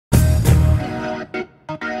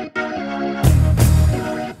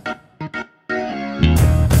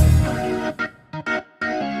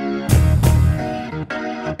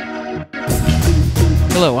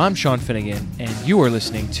Hello, I'm Sean Finnegan, and you are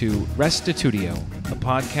listening to Restitutio, a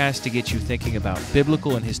podcast to get you thinking about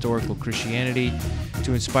biblical and historical Christianity,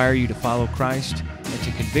 to inspire you to follow Christ, and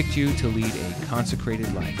to convict you to lead a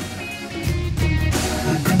consecrated life.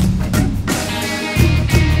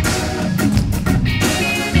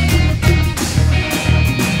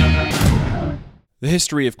 The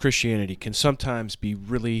history of Christianity can sometimes be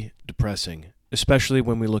really depressing, especially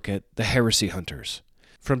when we look at the heresy hunters.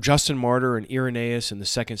 From Justin Martyr and Irenaeus in the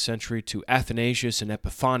 2nd century to Athanasius and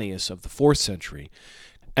Epiphanius of the 4th century,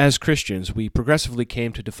 as Christians, we progressively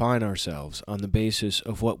came to define ourselves on the basis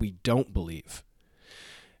of what we don't believe.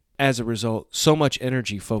 As a result, so much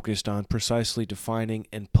energy focused on precisely defining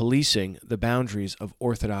and policing the boundaries of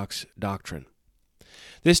orthodox doctrine.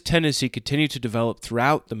 This tendency continued to develop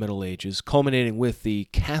throughout the Middle Ages, culminating with the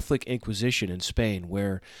Catholic Inquisition in Spain,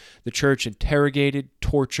 where the Church interrogated,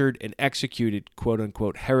 tortured, and executed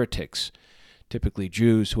quote-unquote heretics, typically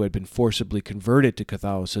Jews who had been forcibly converted to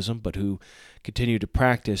Catholicism but who continued to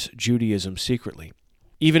practice Judaism secretly.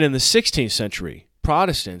 Even in the 16th century,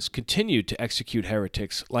 Protestants continued to execute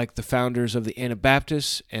heretics like the founders of the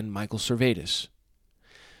Anabaptists and Michael Servetus.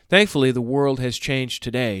 Thankfully, the world has changed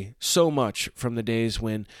today so much from the days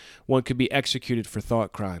when one could be executed for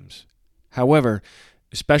thought crimes. However,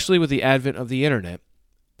 especially with the advent of the internet,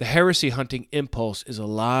 the heresy hunting impulse is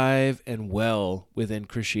alive and well within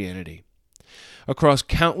Christianity. Across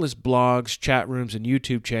countless blogs, chat rooms, and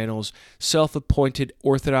YouTube channels, self-appointed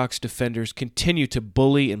Orthodox defenders continue to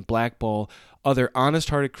bully and blackball other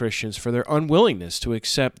honest-hearted Christians for their unwillingness to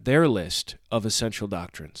accept their list of essential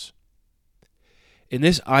doctrines. In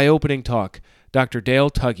this eye-opening talk, Dr. Dale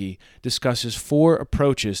Tuggy discusses 4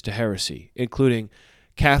 approaches to heresy, including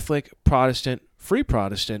Catholic, Protestant, Free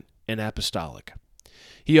Protestant, and Apostolic.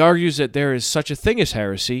 He argues that there is such a thing as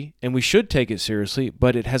heresy, and we should take it seriously,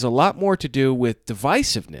 but it has a lot more to do with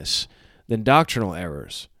divisiveness than doctrinal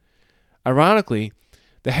errors. Ironically,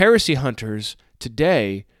 the heresy hunters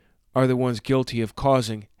today are the ones guilty of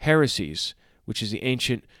causing heresies, which is the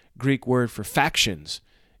ancient Greek word for factions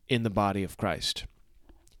in the body of Christ.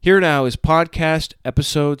 Here now is podcast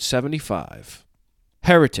episode 75,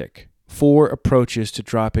 Heretic, 4 Approaches to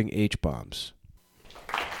Dropping H-Bombs.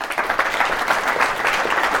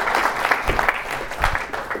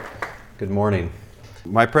 Good morning.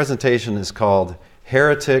 My presentation is called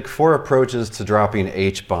Heretic, 4 Approaches to Dropping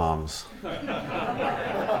H-Bombs.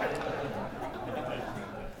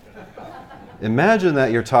 Imagine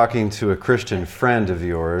that you're talking to a Christian friend of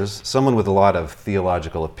yours, someone with a lot of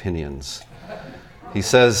theological opinions. He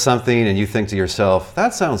says something and you think to yourself,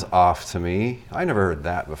 that sounds off to me. I never heard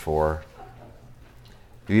that before.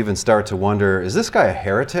 You even start to wonder, is this guy a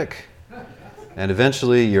heretic? And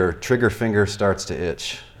eventually your trigger finger starts to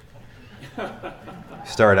itch. You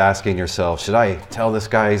start asking yourself, should I tell this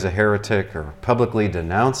guy he's a heretic or publicly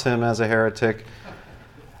denounce him as a heretic?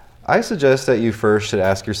 I suggest that you first should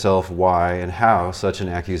ask yourself why and how such an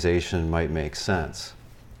accusation might make sense.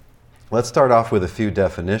 Let's start off with a few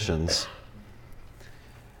definitions.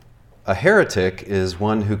 A heretic is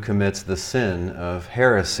one who commits the sin of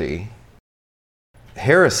heresy.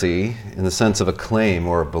 Heresy, in the sense of a claim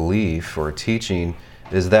or a belief or a teaching,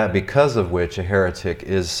 is that because of which a heretic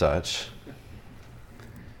is such.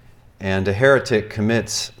 And a heretic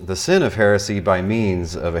commits the sin of heresy by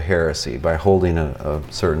means of a heresy, by holding a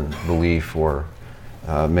certain belief or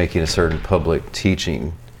making a certain public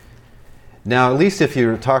teaching. Now, at least if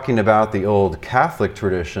you're talking about the old Catholic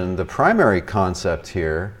tradition, the primary concept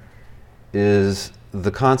here is the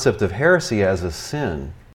concept of heresy as a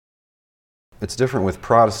sin. It's different with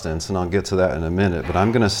Protestants, and I'll get to that in a minute, but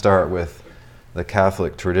I'm going to start with the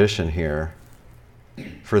Catholic tradition here.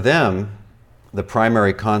 For them, the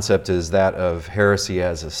primary concept is that of heresy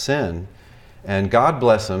as a sin, and God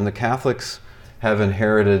bless them, the Catholics have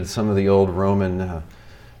inherited some of the old Roman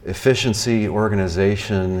efficiency,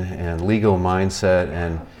 organization, and legal mindset,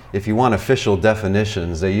 and if you want official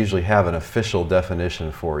definitions, they usually have an official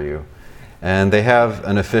definition for you. And they have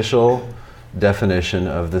an official definition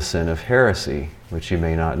of the sin of heresy, which you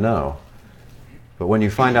may not know. But when you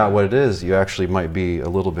find out what it is, you actually might be a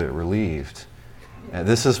little bit relieved. And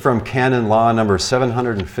this is from Canon Law number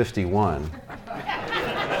 751.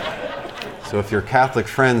 So if your Catholic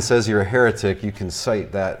friend says you're a heretic, you can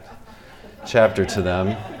cite that chapter to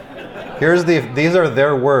them. These are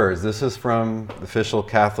their words. This is from official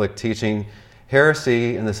Catholic teaching.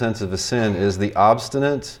 Heresy, in the sense of a sin, is the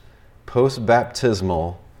obstinate,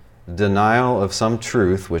 post-baptismal denial of some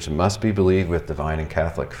truth which must be believed with divine and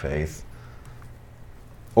Catholic faith,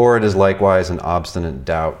 or it is likewise an obstinate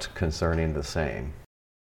doubt concerning the same.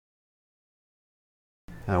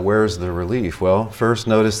 Where's the relief? Well, first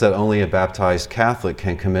notice that only a baptized Catholic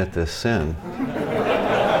can commit this sin.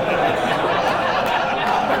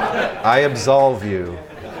 I absolve you.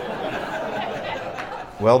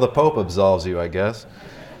 Well, the Pope absolves you, I guess.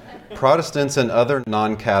 Protestants and other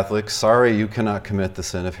non-Catholics, sorry, you cannot commit the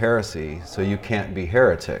sin of heresy, so you can't be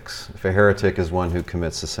heretics. If a heretic is one who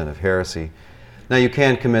commits the sin of heresy. Now, you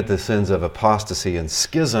can commit the sins of apostasy and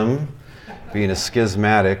schism, being a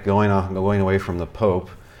schismatic, going away from the Pope,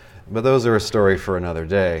 but those are a story for another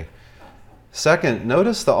day. Second,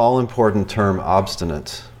 notice the all-important term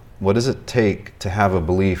obstinate. What does it take to have a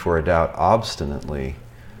belief or a doubt obstinately?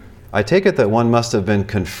 I take it that one must have been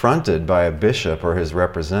confronted by a bishop or his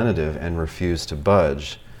representative and refused to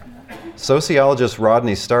budge. Sociologist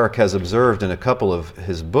Rodney Stark has observed in a couple of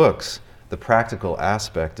his books the practical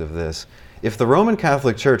aspect of this. If the Roman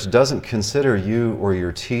Catholic Church doesn't consider you or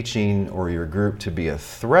your teaching or your group to be a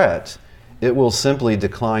threat, it will simply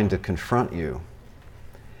decline to confront you.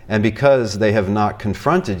 And because they have not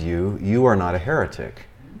confronted you, you are not a heretic,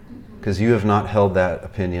 because you have not held that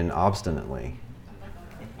opinion obstinately.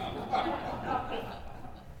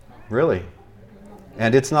 Really.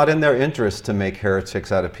 And it's not in their interest to make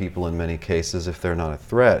heretics out of people in many cases if they're not a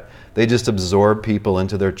threat. They just absorb people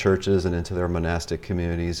into their churches and into their monastic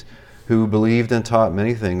communities who believed and taught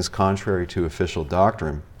many things contrary to official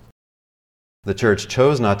doctrine. The church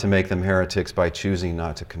chose not to make them heretics by choosing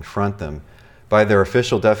not to confront them. By their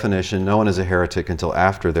official definition, no one is a heretic until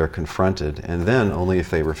after they're confronted, and then only if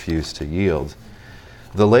they refuse to yield.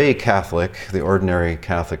 The lay Catholic, the ordinary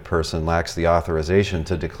Catholic person, lacks the authorization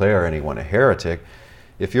to declare anyone a heretic.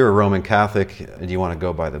 If you're a Roman Catholic and you want to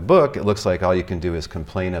go by the book, it looks like all you can do is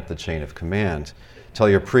complain up the chain of command. Tell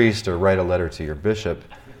your priest or write a letter to your bishop.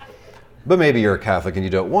 But maybe you're a Catholic and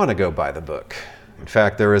you don't want to go by the book. In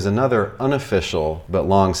fact, there is another unofficial but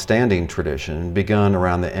long-standing tradition begun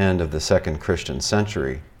around the end of the second Christian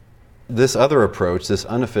century. This other approach, this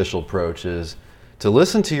unofficial approach, is to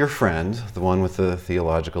listen to your friend, the one with the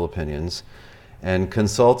theological opinions, and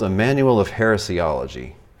consult a manual of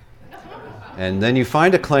heresiology. And then you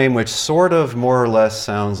find a claim which sort of more or less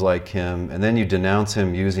sounds like him, and then you denounce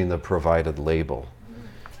him using the provided label.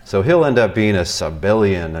 So he'll end up being a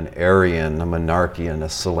Sabellian, an Arian, a Monarchian, a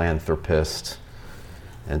Philanthropist,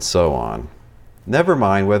 and so on. Never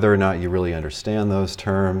mind whether or not you really understand those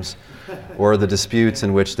terms, or the disputes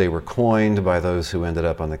in which they were coined by those who ended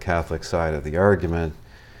up on the Catholic side of the argument.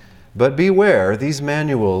 But beware, these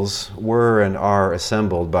manuals were and are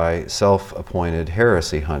assembled by self-appointed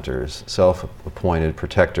heresy hunters, self-appointed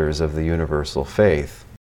protectors of the universal faith.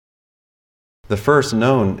 The first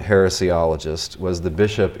known heresiologist was the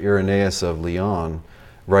Bishop Irenaeus of Lyon,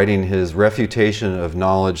 writing his Refutation of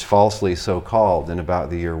Knowledge Falsely So-Called in about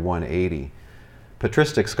the year 180.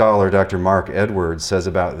 Patristic scholar Dr. Mark Edwards says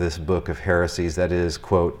about this book of heresies that it is,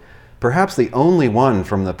 quote, perhaps the only one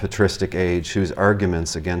from the patristic age whose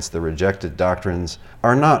arguments against the rejected doctrines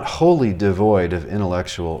are not wholly devoid of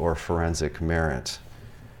intellectual or forensic merit.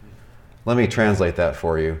 Let me translate that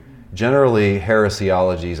for you. Generally,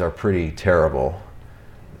 heresiologies are pretty terrible.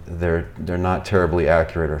 They're not terribly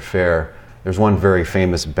accurate or fair. There's one very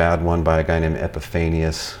famous bad one by a guy named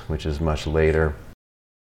Epiphanius, which is much later.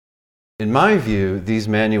 In my view, these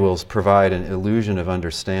manuals provide an illusion of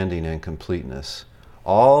understanding and completeness.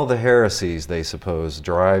 All the heresies, they suppose,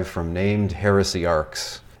 derive from named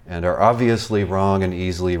heresiarchs and are obviously wrong and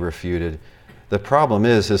easily refuted. The problem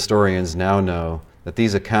is, historians now know that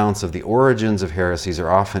these accounts of the origins of heresies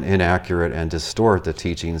are often inaccurate and distort the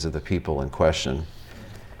teachings of the people in question.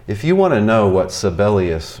 If you want to know what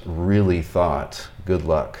Sabellius really thought, good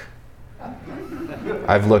luck.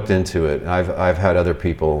 I've looked into it. I've had other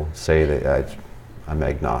people say that I'm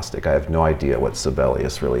agnostic. I have no idea what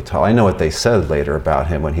Sabellius really taught. I know what they said later about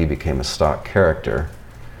him when he became a stock character.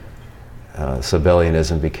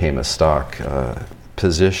 Sabellianism became a stock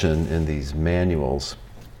position in these manuals.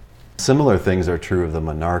 Similar things are true of the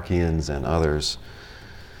Monarchians and others.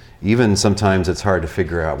 Even sometimes it's hard to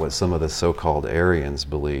figure out what some of the so-called Arians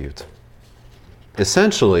believed.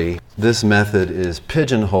 Essentially, this method is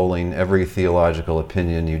pigeonholing every theological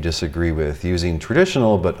opinion you disagree with using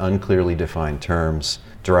traditional but unclearly defined terms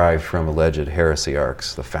derived from alleged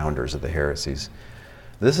heresiarchs, the founders of the heresies.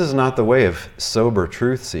 This is not the way of sober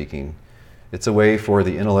truth-seeking. It's a way for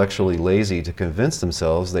the intellectually lazy to convince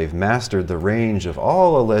themselves they've mastered the range of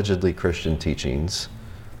all allegedly Christian teachings.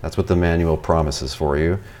 That's what the manual promises for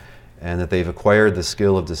you. And that they've acquired the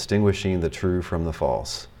skill of distinguishing the true from the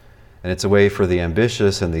false. And it's a way for the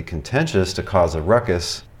ambitious and the contentious to cause a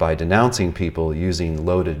ruckus by denouncing people using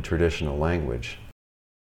loaded traditional language.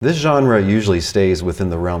 This genre usually stays within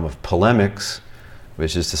the realm of polemics,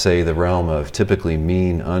 which is to say the realm of typically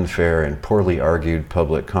mean, unfair, and poorly argued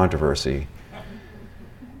public controversy.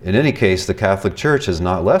 In any case, the Catholic Church has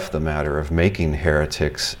not left the matter of making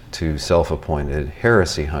heretics to self-appointed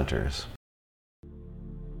heresy hunters.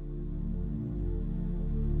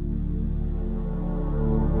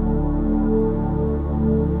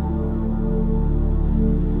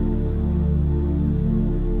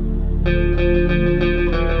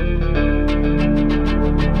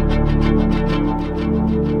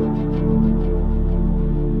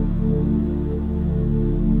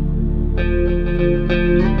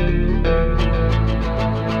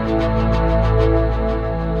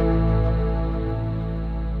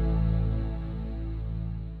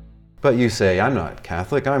 But you say, I'm not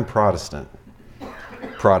Catholic, I'm Protestant.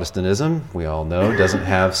 Protestantism, we all know, doesn't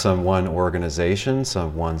have some one organization,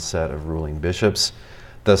 some one set of ruling bishops.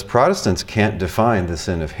 Thus, Protestants can't define the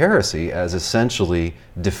sin of heresy as essentially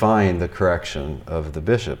defying the correction of the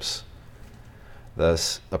bishops.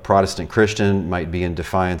 Thus, a Protestant Christian might be in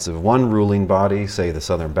defiance of one ruling body, say the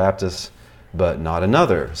Southern Baptists, but not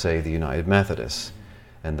another, say the United Methodists.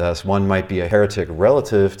 And thus one might be a heretic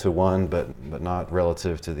relative to one, but not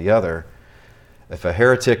relative to the other. If a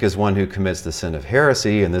heretic is one who commits the sin of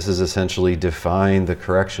heresy, and this is essentially defying the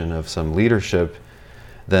correction of some leadership,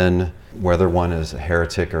 then whether one is a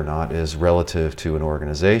heretic or not is relative to an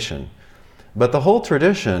organization. But the whole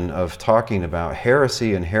tradition of talking about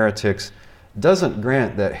heresy and heretics doesn't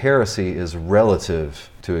grant that heresy is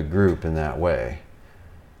relative to a group in that way.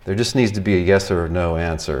 There just needs to be a yes or no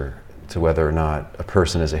answer to whether or not a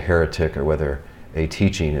person is a heretic or whether a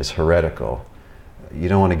teaching is heretical. You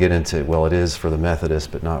don't want to get into, well, it is for the Methodists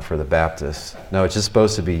but not for the Baptists. No, it's just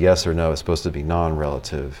supposed to be yes or no. It's supposed to be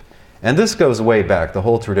non-relative. And this goes way back. The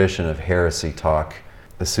whole tradition of heresy talk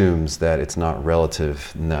assumes that it's not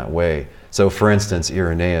relative in that way. So for instance,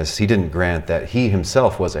 Irenaeus, he didn't grant that he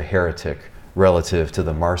himself was a heretic relative to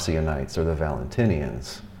the Marcionites or the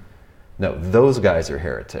Valentinians. No, those guys are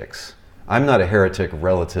heretics. I'm not a heretic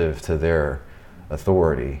relative to their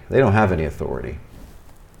authority. They don't have any authority.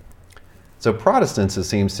 So Protestants, it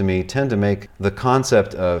seems to me, tend to make the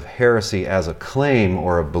concept of heresy as a claim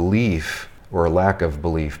or a belief or a lack of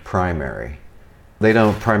belief primary. They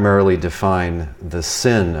don't primarily define the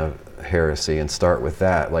sin of heresy and start with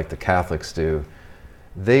that like the Catholics do.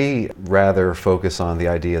 They rather focus on the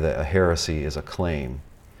idea that a heresy is a claim.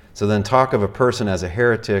 So then talk of a person as a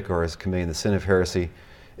heretic or as committing the sin of heresy,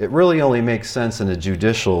 it really only makes sense in a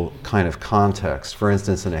judicial kind of context. For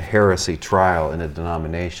instance, in a heresy trial in a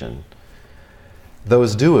denomination.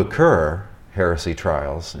 Those do occur, heresy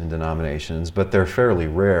trials in denominations, but they're fairly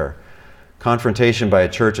rare. Confrontation by a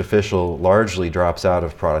church official largely drops out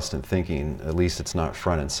of Protestant thinking, at least it's not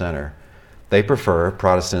front and center. They prefer,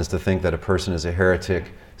 Protestants, to think that a person is a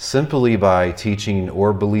heretic simply by teaching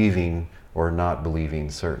or believing or not believing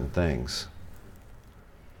certain things.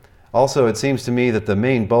 Also, it seems to me that the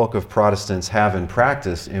main bulk of Protestants have in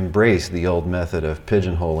practice embraced the old method of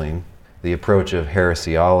pigeonholing, the approach of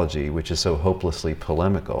heresiology, which is so hopelessly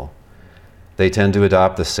polemical. They tend to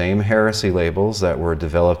adopt the same heresy labels that were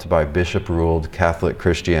developed by bishop-ruled Catholic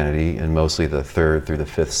Christianity in mostly the 3rd through the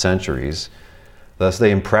 5th centuries. Thus,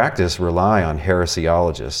 they in practice rely on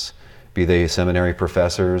heresiologists, be they seminary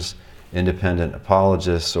professors, independent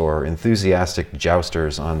apologists, or enthusiastic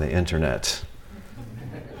jousters on the internet.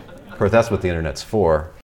 Of course, that's what the internet's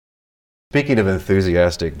for. Speaking of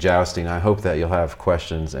enthusiastic jousting, I hope that you'll have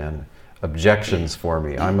questions and objections for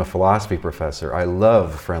me. I'm a philosophy professor. I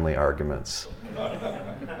love friendly arguments.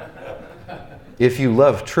 If you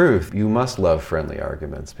love truth, you must love friendly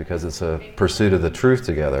arguments because it's a pursuit of the truth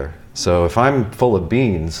together. So if I'm full of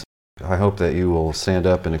beans, I hope that you will stand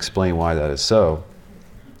up and explain why that is so.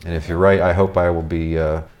 And if you're right, I hope I will be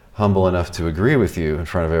humble enough to agree with you in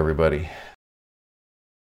front of everybody.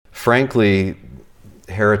 Frankly,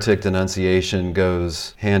 heretic denunciation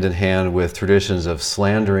goes hand in hand with traditions of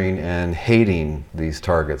slandering and hating these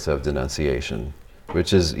targets of denunciation,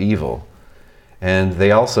 which is evil. And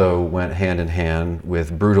they also went hand in hand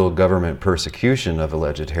with brutal government persecution of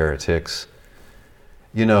alleged heretics.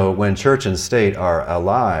 You know, when church and state are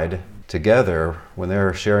allied together, when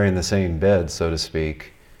they're sharing the same bed, so to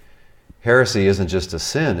speak, heresy isn't just a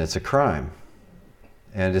sin, it's a crime.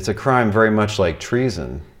 And it's a crime very much like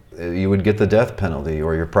treason. You would get the death penalty,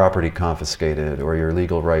 or your property confiscated, or your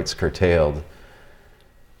legal rights curtailed.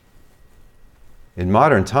 In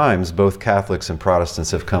modern times, both Catholics and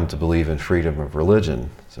Protestants have come to believe in freedom of religion,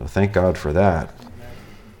 so thank God for that.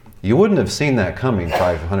 You wouldn't have seen that coming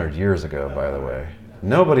 500 years ago, by the way.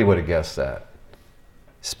 Nobody would have guessed that.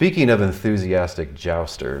 Speaking of enthusiastic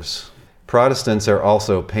jousters, Protestants are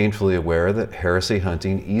also painfully aware that heresy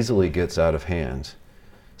hunting easily gets out of hand.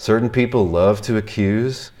 Certain people love to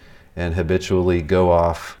accuse and habitually go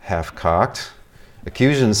off half-cocked.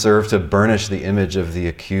 Accusations serve to burnish the image of the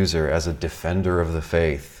accuser as a defender of the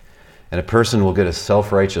faith, and a person will get a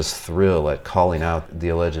self-righteous thrill at calling out the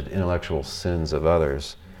alleged intellectual sins of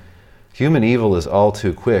others. Human evil is all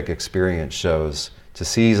too quick, experience shows, to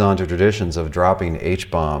seize onto traditions of dropping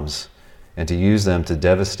H-bombs and to use them to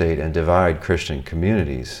devastate and divide Christian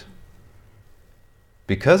communities.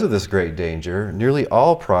 Because of this great danger, nearly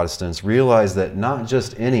all Protestants realize that not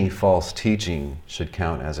just any false teaching should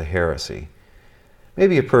count as a heresy.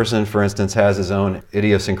 Maybe a person, for instance, has his own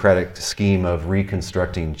idiosyncratic scheme of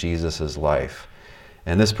reconstructing Jesus' life,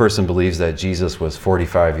 and this person believes that Jesus was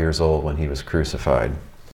 45 years old when he was crucified.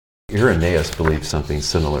 Irenaeus believed something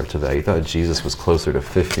similar to that. He thought Jesus was closer to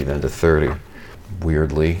 50 than to 30,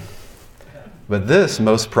 weirdly. But this,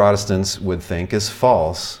 most Protestants would think, is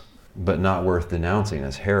false, but not worth denouncing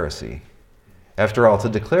as heresy. After all, to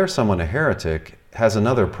declare someone a heretic has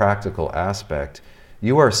another practical aspect.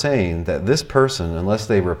 You are saying that this person, unless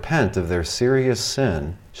they repent of their serious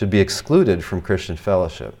sin, should be excluded from Christian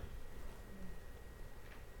fellowship.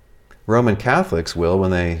 Roman Catholics will,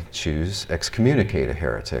 when they choose, excommunicate a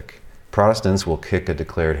heretic. Protestants will kick a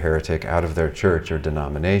declared heretic out of their church or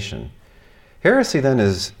denomination. Heresy, then,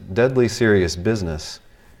 is deadly serious business.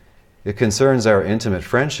 It concerns our intimate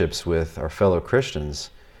friendships with our fellow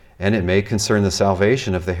Christians, and it may concern the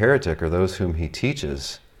salvation of the heretic or those whom he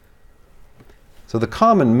teaches. So the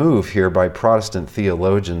common move here by Protestant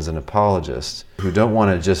theologians and apologists who don't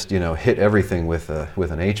want to just, hit everything with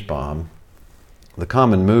an H-bomb, the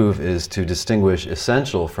common move is to distinguish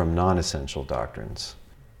essential from non-essential doctrines.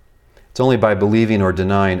 It's only by believing or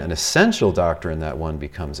denying an essential doctrine that one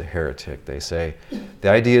becomes a heretic, they say. The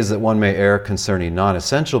idea is that one may err concerning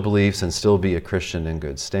non-essential beliefs and still be a Christian in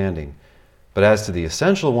good standing. But as to the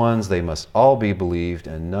essential ones, they must all be believed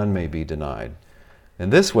and none may be denied. In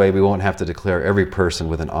this way, we won't have to declare every person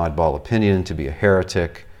with an oddball opinion to be a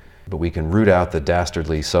heretic, but we can root out the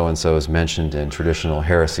dastardly so-and-sos mentioned in traditional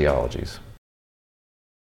heresiologies.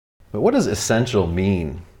 But what does essential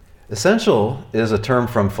mean? Essential is a term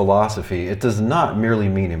from philosophy. It does not merely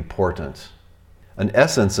mean important. An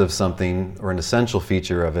essence of something, or an essential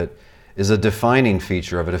feature of it, is a defining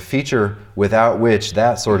feature of it, a feature without which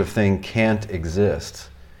that sort of thing can't exist.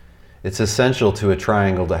 It's essential to a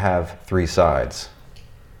triangle to have three sides.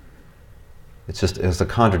 It's a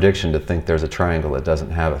contradiction to think there's a triangle that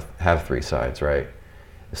doesn't have three sides, right?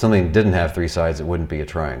 If something didn't have three sides, it wouldn't be a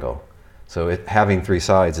triangle. So having three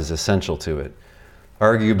sides is essential to it.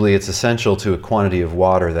 Arguably, it's essential to a quantity of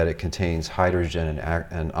water that it contains hydrogen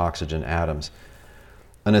and oxygen atoms.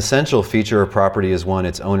 An essential feature or property is one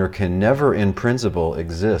its owner can never in principle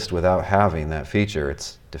exist without having that feature.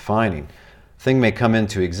 It's defining. A thing may come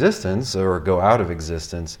into existence or go out of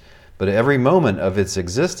existence, but at every moment of its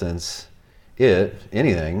existence,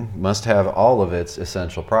 anything, must have all of its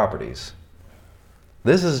essential properties.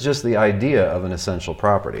 This is just the idea of an essential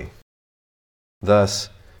property. Thus,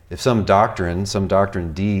 if some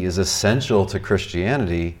doctrine D, is essential to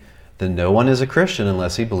Christianity, then no one is a Christian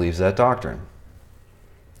unless he believes that doctrine.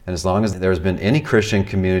 And as long as there's been any Christian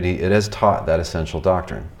community, it has taught that essential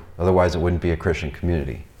doctrine. Otherwise, it wouldn't be a Christian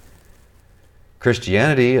community.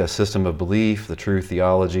 Christianity, a system of belief, the true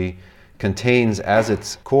theology, contains as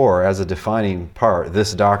its core, as a defining part,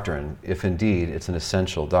 this doctrine, if indeed it's an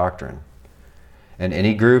essential doctrine. And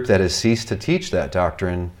any group that has ceased to teach that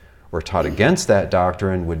doctrine or taught against that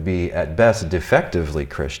doctrine would be at best defectively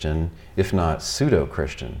Christian, if not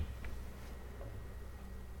pseudo-Christian.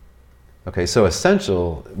 Okay, so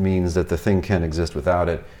essential means that the thing can't exist without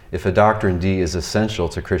it. If a doctrine D is essential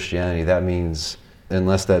to Christianity, that means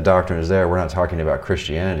unless that doctrine is there, we're not talking about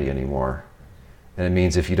Christianity anymore. And it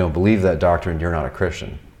means if you don't believe that doctrine, you're not a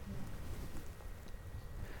Christian.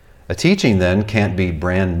 A teaching then can't be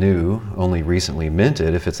brand new, only recently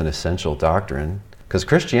minted, if it's an essential doctrine. Because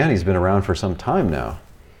Christianity's been around for some time now.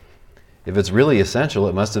 If it's really essential,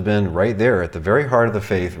 it must have been right there at the very heart of the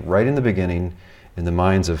faith, right in the beginning, in the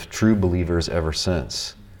minds of true believers ever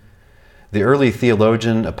since. The early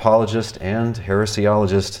theologian, apologist, and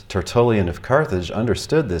heresiologist Tertullian of Carthage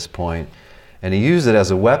understood this point, and he used it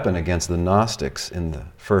as a weapon against the Gnostics in the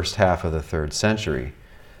first half of the 3rd century.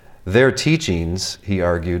 Their teachings, he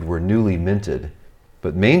argued, were newly minted,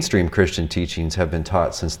 but mainstream Christian teachings have been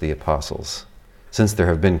taught since the apostles, since there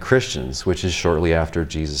have been Christians, which is shortly after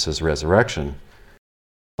Jesus' resurrection.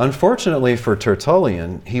 Unfortunately for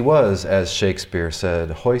Tertullian, he was, as Shakespeare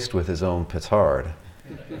said, hoist with his own petard,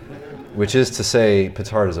 which is to say,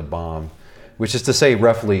 petard is a bomb, which is to say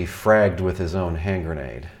roughly fragged with his own hand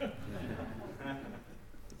grenade.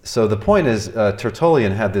 So the point is,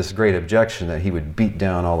 Tertullian had this great objection that he would beat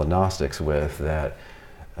down all the Gnostics with, that,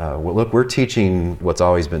 well, look, we're teaching what's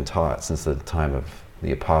always been taught since the time of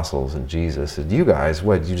the apostles and Jesus. And you guys,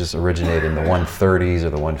 what, you just originate in the 130s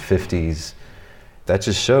or the 150s? That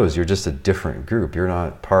just shows you're just a different group. You're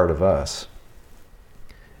not part of us.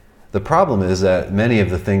 The problem is that many of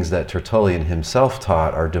the things that Tertullian himself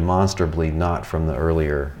taught are demonstrably not from the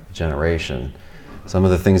earlier generation. Some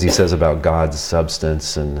of the things he says about God's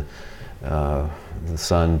substance and the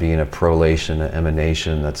Son being a prolation, an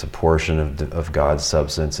emanation that's a portion of God's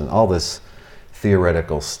substance, and all this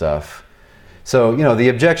theoretical stuff. So, the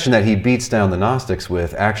objection that he beats down the Gnostics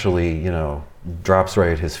with actually, drops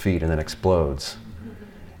right at his feet and then explodes.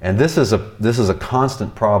 And this is a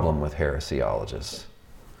constant problem with heresiologists.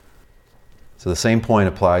 So the same point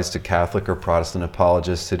applies to Catholic or Protestant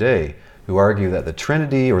apologists today, who argue that the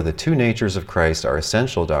Trinity or the two natures of Christ are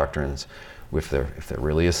essential doctrines. If they're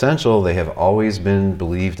really essential, they have always been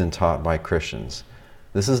believed and taught by Christians.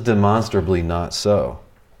 This is demonstrably not so.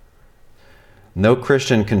 No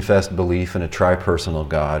Christian confessed belief in a tripersonal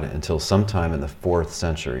God until sometime in the 4th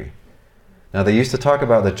century. Now, they used to talk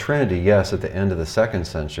about the Trinity, yes, at the end of the 2nd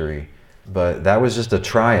century, but that was just a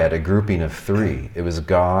triad, a grouping of three. It was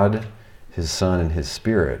God, His Son, and His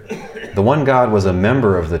Spirit. The one God was a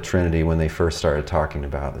member of the Trinity when they first started talking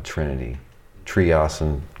about the Trinity. Trios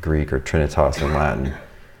in Greek or Trinitas in Latin.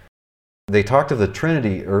 They talked of the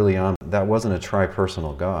Trinity early on. That wasn't a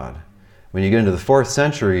tripersonal God. When you get into the 4th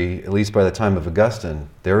century, at least by the time of Augustine,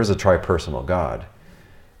 there is a tripersonal God.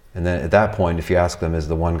 And then at that point, if you ask them, is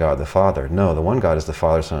the one God the Father? No, the one God is the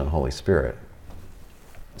Father, Son, and Holy Spirit.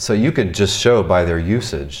 So you could just show by their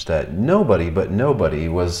usage that nobody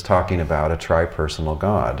was talking about a tripersonal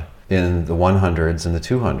God in the 100s and the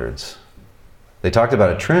 200s. They talked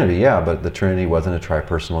about a Trinity, yeah, but the Trinity wasn't a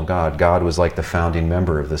tripersonal God. God was like the founding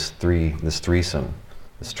member of this threesome,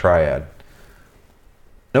 this triad.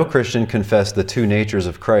 No Christian confessed the two natures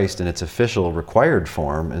of Christ in its official required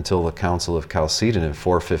form until the Council of Chalcedon in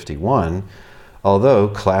 451, although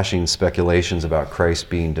clashing speculations about Christ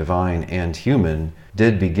being divine and human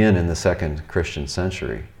did begin in the 2nd Christian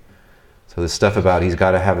century. So this stuff about he's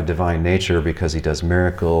got to have a divine nature because he does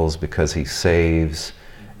miracles, because he saves,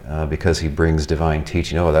 because he brings divine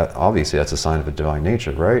teaching. Oh, obviously that's a sign of a divine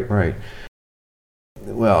nature, right? Right.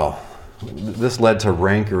 Well, this led to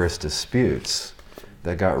rancorous disputes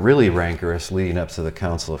that got really rancorous leading up to the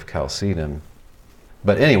Council of Chalcedon.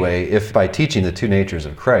 But anyway, if by teaching the two natures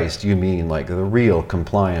of Christ you mean like the real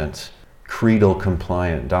compliant, creedal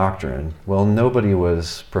compliant doctrine, well, nobody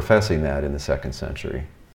was professing that in the 2nd century.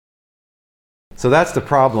 So that's the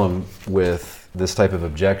problem with this type of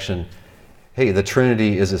objection. Hey, the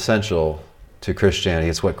Trinity is essential to Christianity.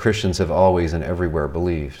 It's what Christians have always and everywhere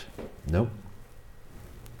believed.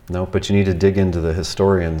 Nope, but you need to dig into the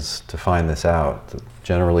historians to find this out.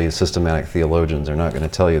 Generally, systematic theologians are not going to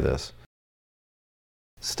tell you this.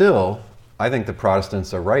 Still, I think the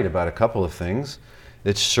Protestants are right about a couple of things.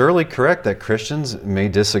 It's surely correct that Christians may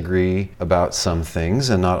disagree about some things,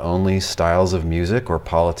 and not only styles of music or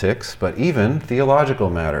politics, but even theological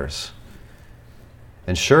matters.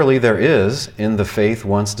 And surely there is, in the faith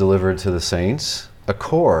once delivered to the saints, a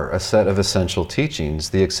core, a set of essential teachings,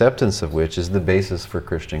 the acceptance of which is the basis for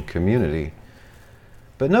Christian community.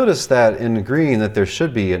 But notice that in agreeing that there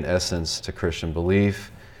should be an essence to Christian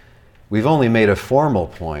belief, we've only made a formal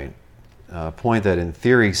point, a point that in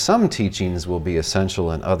theory some teachings will be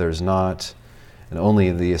essential and others not, and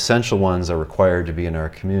only the essential ones are required to be in our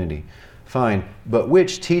community. Fine, but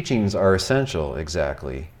which teachings are essential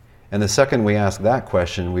exactly? And the second we ask that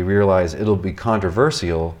question, we realize it'll be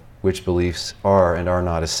controversial which beliefs are and are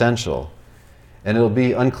not essential. And it'll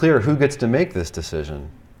be unclear who gets to make this decision.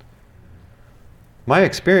 My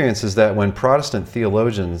experience is that when Protestant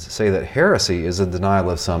theologians say that heresy is a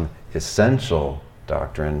denial of some essential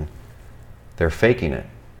doctrine, they're faking it.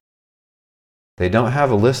 They don't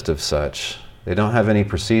have a list of such. They don't have any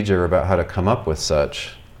procedure about how to come up with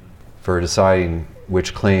such for deciding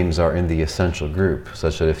which claims are in the essential group,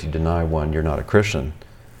 such that if you deny one, you're not a Christian.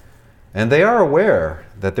 And they are aware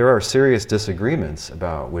that there are serious disagreements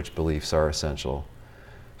about which beliefs are essential.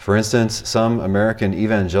 For instance, some American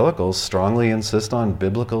evangelicals strongly insist on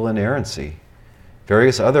biblical inerrancy.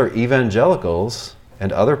 Various other evangelicals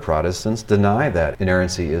and other Protestants deny that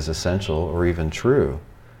inerrancy is essential or even true.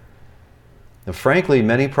 And frankly,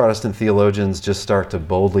 many Protestant theologians just start to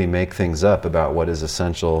boldly make things up about what is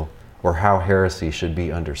essential or how heresy should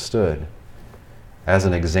be understood. As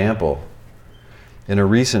an example, in a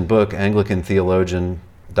recent book, Anglican theologian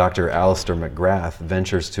Dr. Alistair McGrath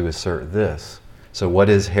ventures to assert this. So what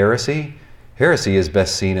is heresy? Heresy is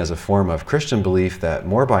best seen as a form of Christian belief that,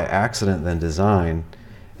 more by accident than design,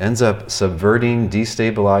 ends up subverting,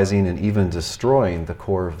 destabilizing, and even destroying the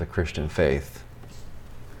core of the Christian faith.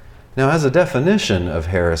 Now, as a definition of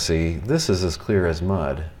heresy, this is as clear as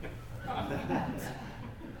mud.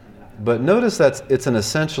 But notice that it's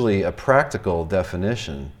essentially a practical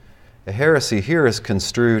definition. A heresy here is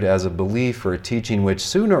construed as a belief or a teaching which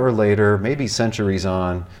sooner or later, maybe centuries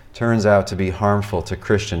on, turns out to be harmful to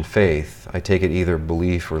Christian faith. I take it either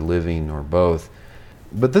belief or living or both.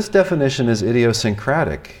 But this definition is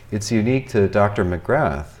idiosyncratic. It's unique to Dr.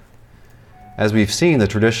 McGrath. As we've seen, the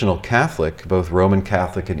traditional Catholic, both Roman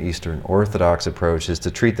Catholic and Eastern Orthodox approach is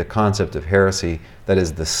to treat the concept of heresy, that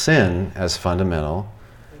is the sin, as fundamental,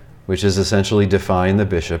 which is essentially defying the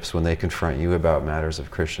bishops when they confront you about matters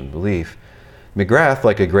of Christian belief. McGrath,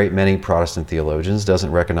 like a great many Protestant theologians,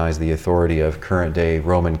 doesn't recognize the authority of current-day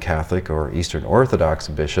Roman Catholic or Eastern Orthodox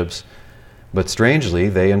bishops, but strangely,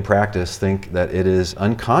 they in practice think that it is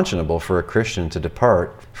unconscionable for a Christian to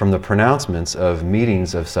depart from the pronouncements of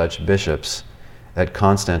meetings of such bishops at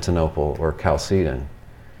Constantinople or Chalcedon.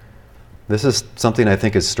 This is something I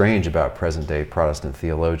think is strange about present-day Protestant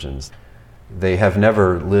theologians. They have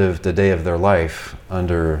never lived a day of their life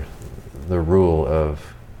under the rule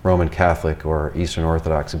of Roman Catholic or Eastern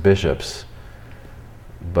Orthodox bishops,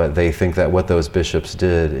 but they think that what those bishops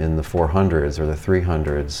did in the 400s or the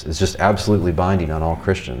 300s is just absolutely binding on all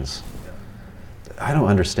Christians. I don't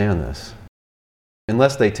understand this.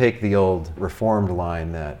 Unless they take the old Reformed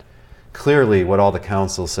line that clearly what all the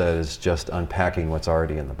council said is just unpacking what's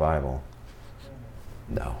already in the Bible.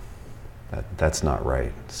 No, that's not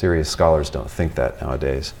right. Serious scholars don't think that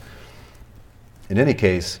nowadays. In any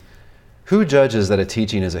case, who judges that a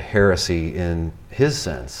teaching is a heresy in his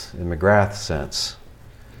sense, in McGrath's sense?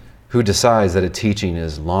 Who decides that a teaching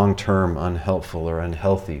is long-term unhelpful or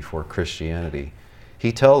unhealthy for Christianity?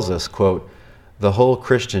 He tells us, quote, the whole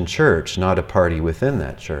Christian church, not a party within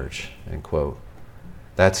that church, end quote.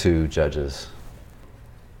 That's who judges.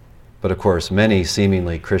 But of course, many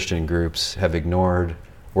seemingly Christian groups have ignored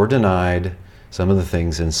or denied some of the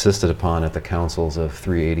things insisted upon at the councils of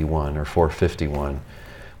 381 or 451.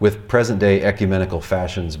 With present-day ecumenical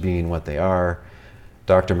fashions being what they are,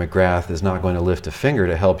 Dr. McGrath is not going to lift a finger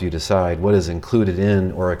to help you decide what is included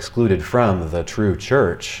in or excluded from the true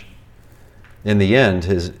church. In the end,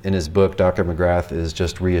 in his book, Dr. McGrath is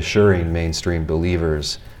just reassuring mainstream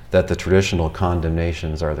believers that the traditional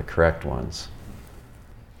condemnations are the correct ones.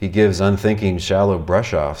 He gives unthinking, shallow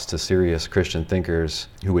brush-offs to serious Christian thinkers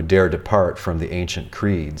who would dare depart from the ancient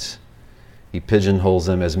creeds. He pigeonholes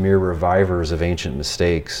them as mere revivers of ancient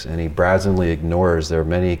mistakes, and he brazenly ignores their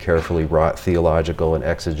many carefully wrought theological and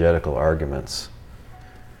exegetical arguments.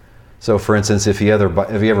 So, for instance, if he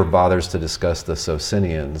ever bothers to discuss the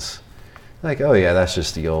Socinians, like, oh yeah, that's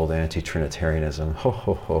just the old anti-Trinitarianism, ho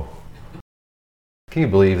ho ho. Can you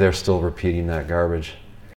believe they're still repeating that garbage?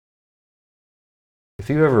 If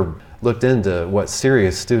you ever looked into what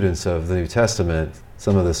serious students of the New Testament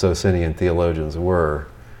some of the Socinian theologians were,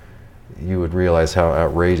 you would realize how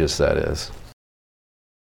outrageous that is.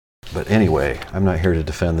 But anyway, I'm not here to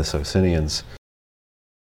defend the Socinians.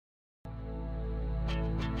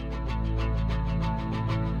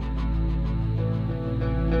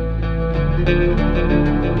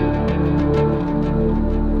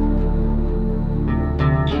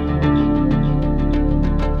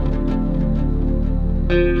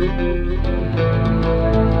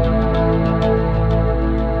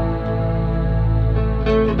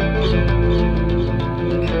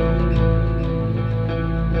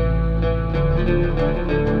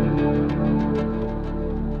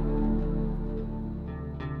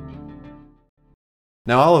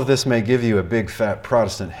 Now, all of this may give you a big fat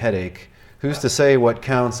Protestant headache. Who's to say what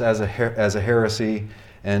counts as a heresy?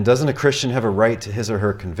 And doesn't a Christian have a right to his or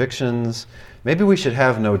her convictions? Maybe we should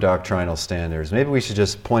have no doctrinal standards. Maybe we should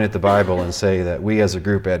just point at the Bible and say that we as a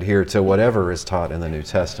group adhere to whatever is taught in the New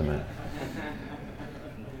Testament.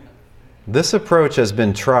 This approach has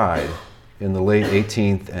been tried in the late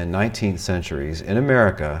 18th and 19th centuries in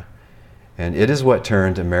America, and it is what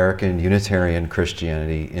turned American Unitarian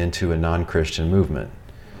Christianity into a non-Christian movement,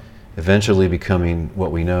 eventually becoming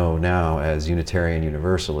what we know now as Unitarian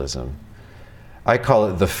Universalism. I call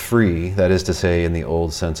it the free, that is to say, in the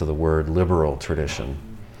old sense of the word, liberal tradition.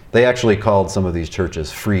 They actually called some of these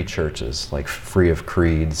churches free churches, like free of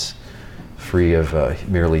creeds, free of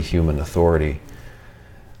merely human authority.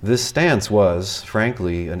 This stance was,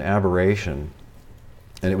 frankly, an aberration,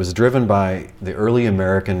 and it was driven by the early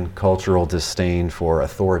American cultural disdain for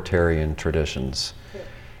authoritarian traditions.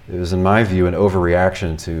 It was, in my view, an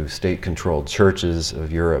overreaction to state-controlled churches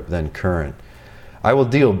of Europe, then current. I will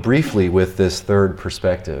deal briefly with this third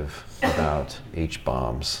perspective about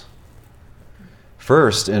H-bombs.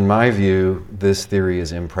 First, in my view, this theory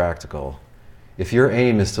is impractical. If your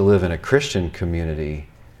aim is to live in a Christian community,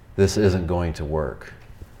 this isn't going to work.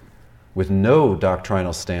 With no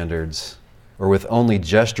doctrinal standards, or with only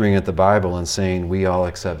gesturing at the Bible and saying we all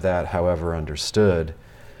accept that however understood,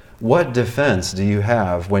 what defense do you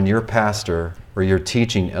have when your pastor or your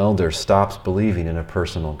teaching elder stops believing in a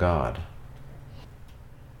personal God?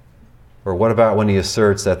 Or what about when he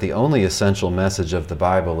asserts that the only essential message of the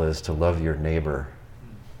Bible is to love your neighbor?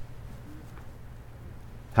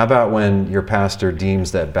 How about when your pastor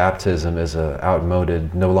deems that baptism is an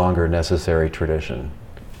outmoded, no longer necessary tradition?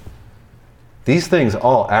 These things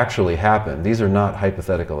all actually happen. These are not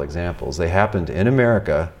hypothetical examples. They happened in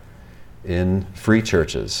America in free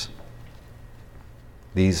churches.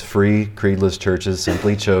 These free, creedless churches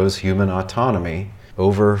simply chose human autonomy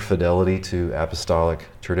over fidelity to apostolic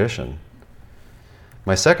tradition.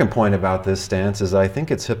 My second point about this stance is I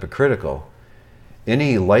think it's hypocritical.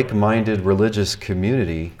 Any like-minded religious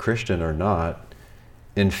community, Christian or not,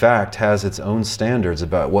 in fact has its own standards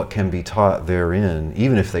about what can be taught therein,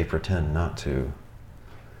 even if they pretend not to.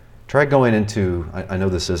 Try going into, I know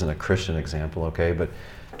this isn't a Christian example, okay, but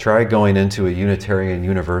try going into a Unitarian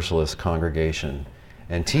Universalist congregation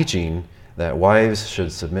and teaching that wives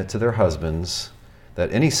should submit to their husbands,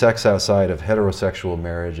 that any sex outside of heterosexual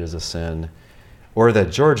marriage is a sin, or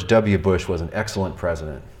that George W. Bush was an excellent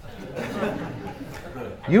president.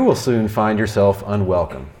 You will soon find yourself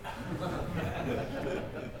unwelcome.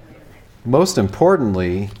 Most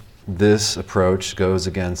importantly, this approach goes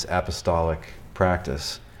against apostolic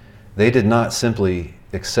practice. They did not simply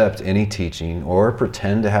accept any teaching or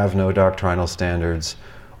pretend to have no doctrinal standards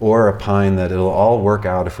or opine that it'll all work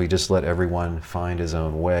out if we just let everyone find his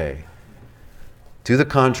own way. To the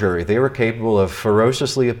contrary, they were capable of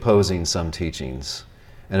ferociously opposing some teachings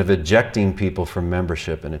and of ejecting people from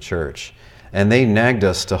membership in a church. And they nagged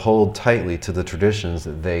us to hold tightly to the traditions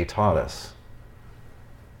that they taught us.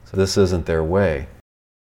 So this isn't their way.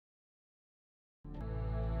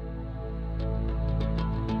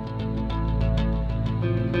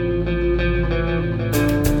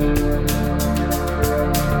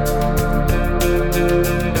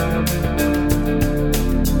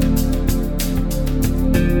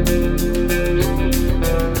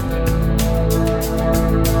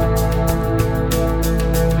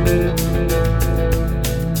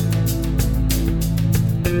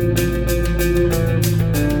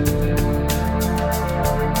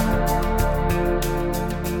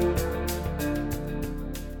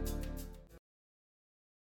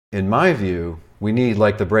 In my view, we need,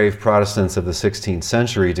 like the brave Protestants of the 16th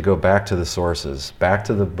century, to go back to the sources, back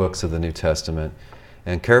to the books of the New Testament,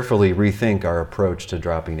 and carefully rethink our approach to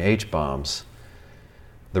dropping H-bombs.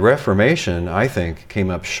 The Reformation, I think, came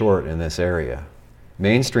up short in this area.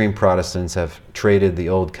 Mainstream Protestants have traded the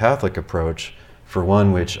old Catholic approach for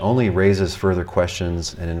one which only raises further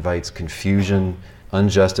questions and invites confusion,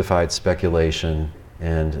 unjustified speculation,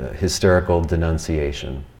 and hysterical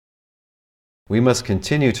denunciation. We must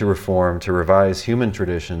continue to reform, to revise human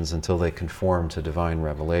traditions until they conform to divine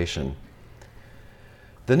revelation.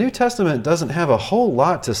 The New Testament doesn't have a whole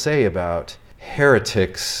lot to say about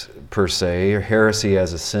heretics per se, or heresy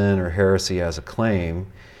as a sin or heresy as a claim.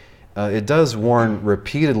 It does warn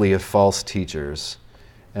repeatedly of false teachers.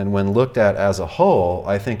 And when looked at as a whole,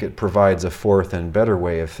 I think it provides a fourth and better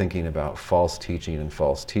way of thinking about false teaching and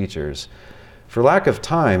false teachers. For lack of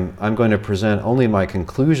time, I'm going to present only my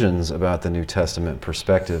conclusions about the New Testament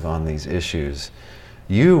perspective on these issues.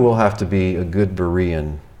 You will have to be a good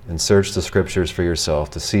Berean and search the scriptures for yourself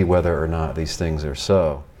to see whether or not these things are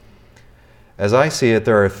so. As I see it,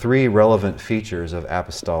 there are three relevant features of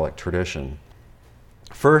apostolic tradition.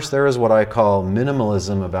 First, there is what I call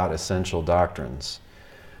minimalism about essential doctrines.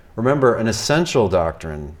 Remember, an essential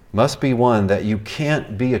doctrine must be one that you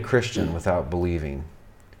can't be a Christian without believing.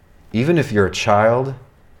 Even if you're a child,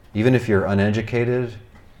 even if you're uneducated,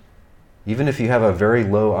 even if you have a very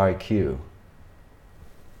low IQ.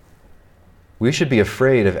 We should be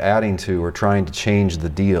afraid of adding to or trying to change the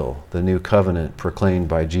deal, the new covenant proclaimed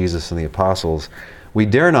by Jesus and the apostles. We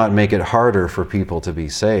dare not make it harder for people to be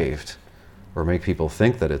saved, or make people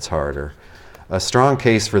think that it's harder. A strong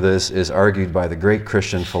case for this is argued by the great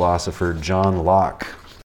Christian philosopher John Locke.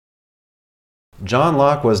 John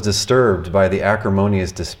Locke was disturbed by the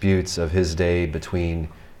acrimonious disputes of his day between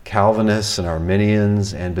Calvinists and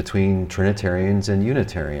Arminians and between Trinitarians and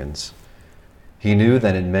Unitarians. He knew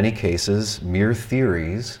that in many cases, mere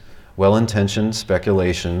theories well-intentioned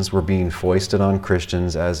speculations were being foisted on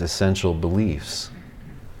Christians as essential beliefs.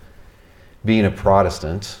 Being a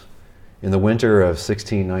Protestant, in the winter of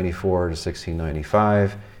 1694 to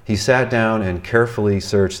 1695, he sat down and carefully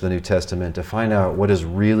searched the New Testament to find out what is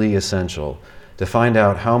really essential, to find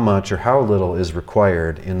out how much or how little is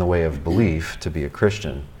required in the way of belief to be a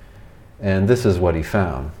Christian. And this is what he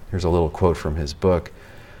found. Here's a little quote from his book.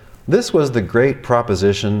 "This was the great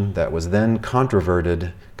proposition that was then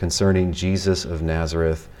controverted concerning Jesus of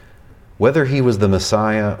Nazareth, whether he was the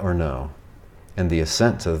Messiah or no. And the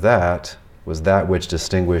assent to that was that which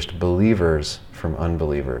distinguished believers from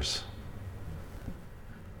unbelievers."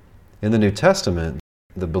 In the New Testament,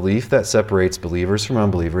 the belief that separates believers from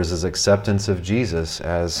unbelievers is acceptance of Jesus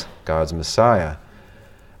as God's Messiah.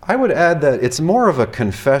 I would add that it's more of a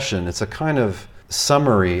confession. It's a kind of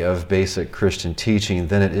summary of basic Christian teaching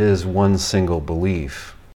than it is one single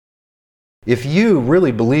belief. If you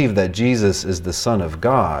really believe that Jesus is the Son of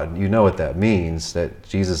God, you know what that means, that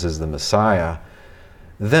Jesus is the Messiah,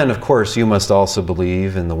 then of course you must also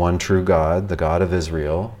believe in the one true God, the God of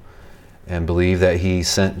Israel, and believe that he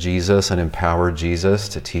sent Jesus and empowered Jesus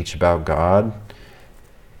to teach about God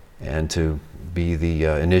and to be the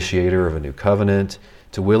initiator of a new covenant,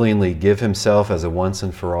 to willingly give himself as a once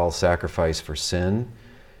and for all sacrifice for sin.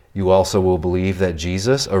 You also will believe that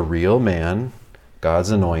Jesus, a real man,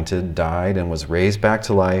 God's anointed, died and was raised back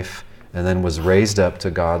to life and then was raised up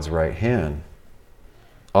to God's right hand.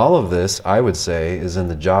 All of this, I would say, is in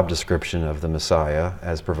the job description of the Messiah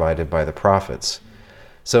as provided by the prophets.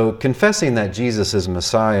 So confessing that Jesus is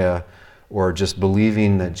Messiah, or just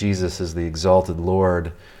believing that Jesus is the exalted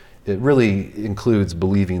Lord, it really includes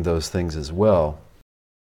believing those things as well.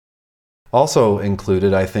 Also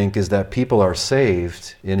included, I think, is that people are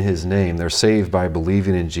saved in his name. They're saved by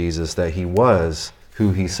believing in Jesus, that he was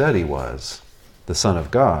who he said he was, the Son of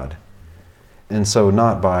God. And so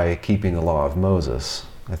not by keeping the law of Moses.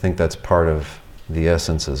 I think that's part of the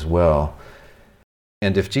essence as well.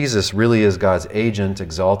 And if Jesus really is God's agent,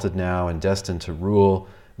 exalted now and destined to rule,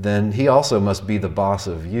 then he also must be the boss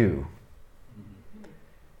of you.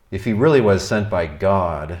 If he really was sent by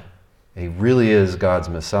God, he really is God's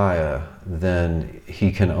Messiah, then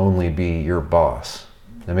he can only be your boss.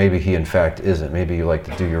 Now maybe he in fact isn't. Maybe you like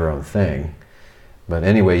to do your own thing. But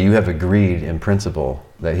anyway, you have agreed in principle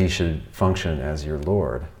that he should function as your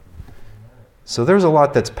Lord. So there's a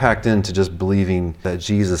lot that's packed into just believing that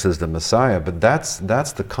Jesus is the Messiah, but that's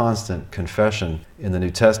the constant confession in the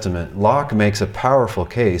New Testament. Locke makes a powerful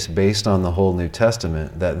case based on the whole New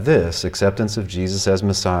Testament that this, acceptance of Jesus as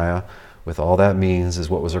Messiah, with all that means,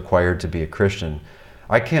 is what was required to be a Christian.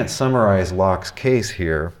 I can't summarize Locke's case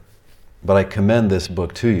here, but I commend this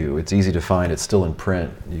book to you. It's easy to find. It's still in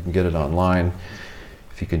print. You can get it online.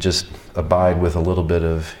 If you can just abide with a little bit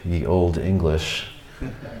of ye old English,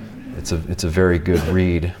 it's a very good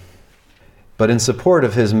read. But in support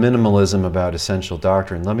of his minimalism about essential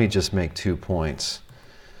doctrine, let me just make 2 points.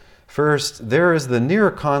 First, there is the near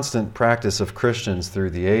constant practice of Christians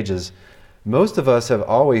through the ages. Most of us have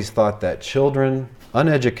always thought that children,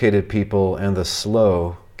 uneducated people, and the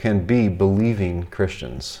slow can be believing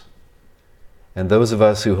Christians. And those of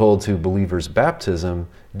us who hold to believers' baptism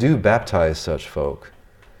do baptize such folk,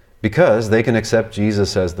 because they can accept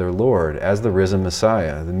Jesus as their Lord, as the risen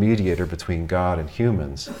Messiah, the mediator between God and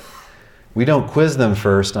humans. We don't quiz them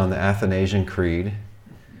first on the Athanasian Creed,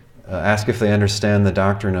 ask if they understand the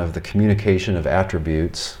doctrine of the communication of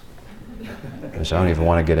attributes, which I don't even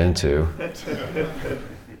want to get into,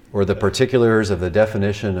 or the particulars of the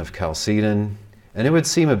definition of Chalcedon. And it would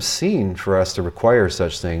seem obscene for us to require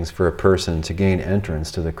such things for a person to gain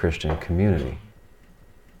entrance to the Christian community.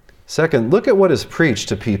 Second, look at what is preached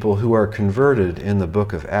to people who are converted in the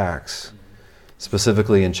book of Acts,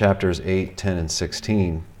 specifically in chapters 8, 10, and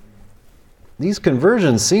 16. These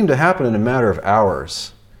conversions seem to happen in a matter of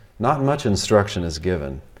hours. Not much instruction is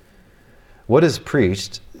given. What is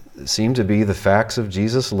preached seem to be the facts of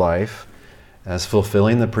Jesus' life as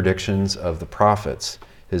fulfilling the predictions of the prophets,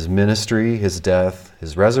 his ministry, his death,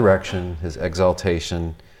 his resurrection, his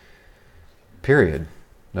exaltation, period.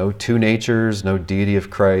 No two natures, no deity of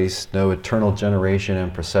Christ, no eternal generation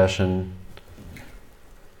and procession.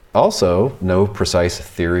 Also, no precise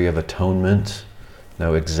theory of atonement,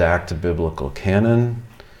 no exact biblical canon,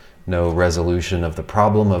 no resolution of the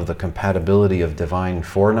problem of the compatibility of divine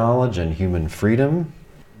foreknowledge and human freedom.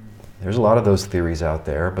 There's a lot of those theories out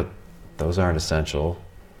there, but those aren't essential.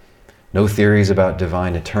 No theories about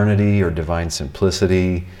divine eternity or divine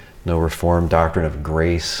simplicity, no Reformed doctrine of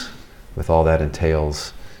grace, with all that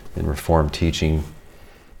entails in Reformed teaching.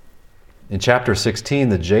 In chapter 16,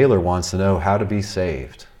 the jailer wants to know how to be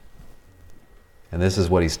saved. And this is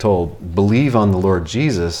what he's told: believe on the Lord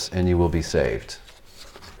Jesus and you will be saved.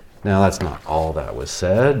 Now, that's not all that was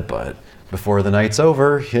said, but before the night's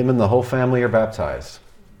over, him and the whole family are baptized.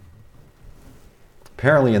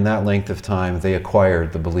 Apparently, in that length of time, they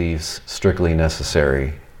acquired the beliefs strictly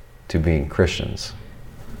necessary to being Christians.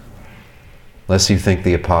 Lest you think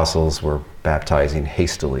the apostles were baptizing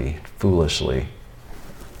hastily, foolishly.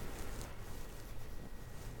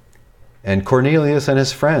 And Cornelius and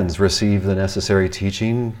his friends received the necessary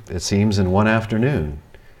teaching, it seems, in one afternoon,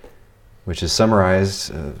 which is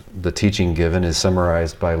summarized, the teaching given is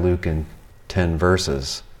summarized by Luke in 10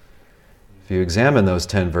 verses. If you examine those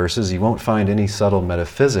 10 verses, you won't find any subtle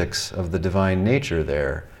metaphysics of the divine nature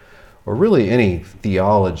there, or really any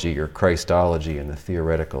theology or Christology in the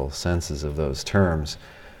theoretical senses of those terms.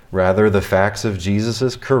 Rather, the facts of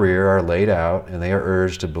Jesus' career are laid out, and they are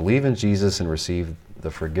urged to believe in Jesus and receive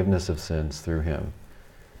the forgiveness of sins through him.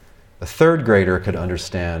 A third grader could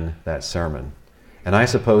understand that sermon, and I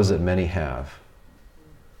suppose that many have.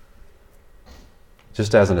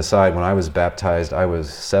 Just as an aside, when I was baptized, I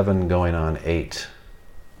was 7 going on 8.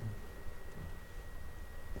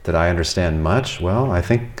 Did I understand much? Well, I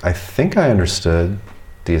think I understood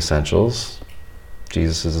the essentials.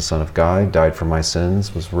 Jesus is the Son of God, died for my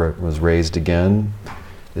sins, was raised again,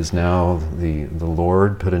 is now the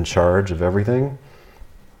Lord put in charge of everything.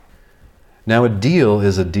 Now, a deal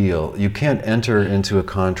is a deal. You can't enter into a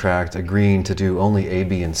contract agreeing to do only A,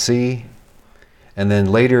 B, and C, and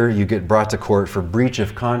then later you get brought to court for breach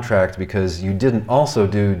of contract because you didn't also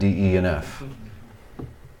do D, E, and F.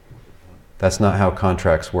 That's not how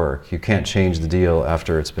contracts work. You can't change the deal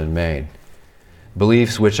after it's been made.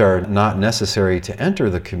 Beliefs which are not necessary to enter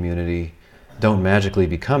the community don't magically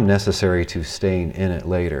become necessary to staying in it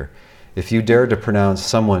later. If you dare to pronounce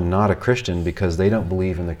someone not a Christian because they don't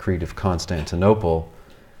believe in the Creed of Constantinople,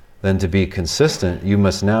 then to be consistent, you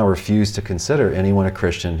must now refuse to consider anyone a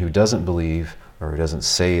Christian who doesn't believe or who doesn't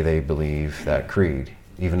say they believe that creed,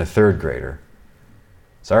 even a third grader.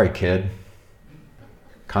 Sorry, kid.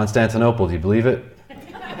 Constantinople, do you believe it?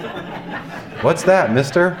 What's that,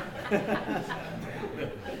 mister?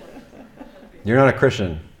 You're not a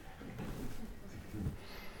Christian.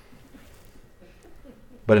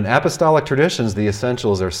 But in apostolic traditions, the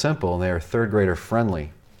essentials are simple and they are third grader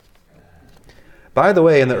friendly. By the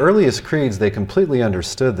way, in the earliest creeds, they completely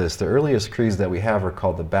understood this. The earliest creeds that we have are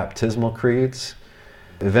called the baptismal creeds.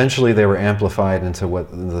 Eventually, they were amplified into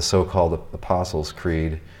what the so-called Apostles'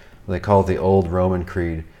 Creed. They call it the Old Roman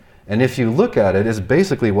Creed. And if you look at it, it's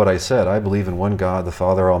basically what I said. I believe in one God, the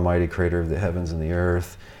Father Almighty, creator of the heavens and the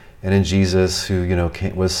earth, and in Jesus, who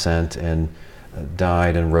was sent and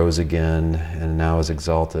died and rose again and now is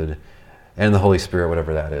exalted, and the Holy Spirit,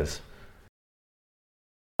 whatever that is.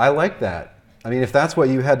 I like that. I mean, if that's what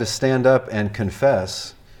you had to stand up and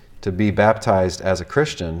confess to be baptized as a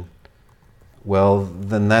Christian, well,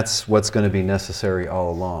 then that's what's going to be necessary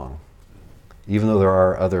all along, even though there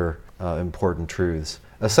are other important truths.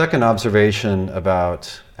 A second observation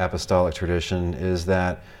about apostolic tradition is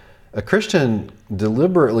that a Christian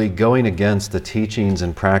deliberately going against the teachings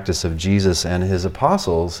and practice of Jesus and his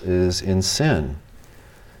apostles is in sin.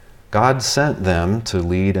 God sent them to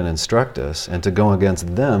lead and instruct us, and to go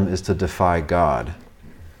against them is to defy God.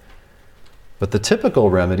 But the typical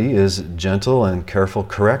remedy is gentle and careful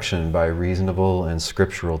correction by reasonable and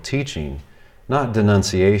scriptural teaching, not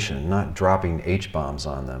denunciation, not dropping H-bombs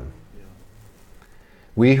on them.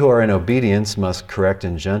 We who are in obedience must correct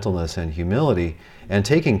in gentleness and humility, and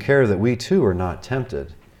taking care that we too are not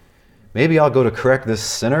tempted. Maybe I'll go to correct this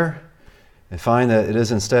sinner and find that it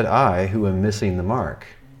is instead I who am missing the mark.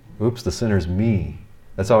 Oops, the sinner's me.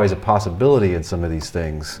 That's always a possibility in some of these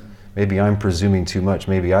things. Maybe I'm presuming too much.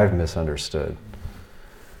 Maybe I've misunderstood.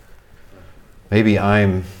 Maybe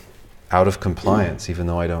I'm out of compliance even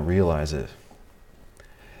though I don't realize it.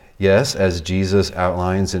 Yes, as Jesus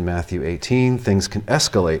outlines in Matthew 18, things can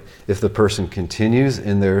escalate. If the person continues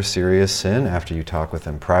in their serious sin after you talk with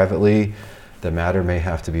them privately, the matter may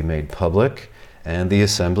have to be made public, and the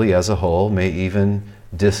assembly as a whole may even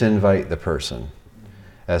disinvite the person.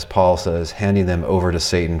 As Paul says, handing them over to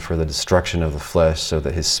Satan for the destruction of the flesh so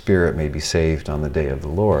that his spirit may be saved on the day of the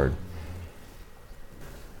Lord.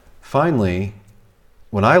 Finally,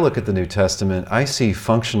 when I look at the New Testament, I see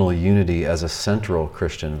functional unity as a central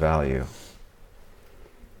Christian value.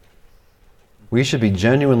 We should be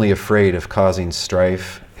genuinely afraid of causing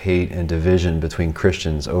strife, hate, and division between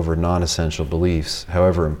Christians over non-essential beliefs,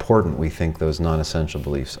 however important we think those non-essential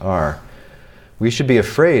beliefs are. We should be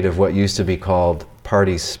afraid of what used to be called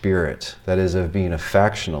party spirit, that is, of being a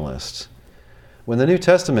factionalist. When the New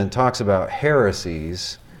Testament talks about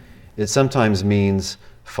heresies, It sometimes means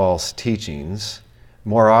false teachings.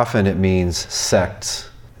 More often it means sects,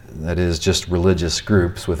 that is, just religious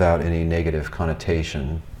groups without any negative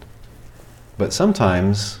connotation. But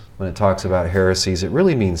sometimes, when it talks about heresies, it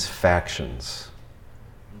really means factions,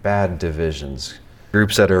 bad divisions,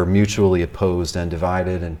 groups that are mutually opposed and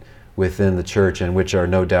divided and within the church, and which are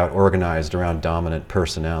no doubt organized around dominant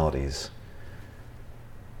personalities.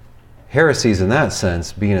 Heresies in that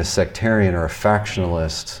sense, being a sectarian or a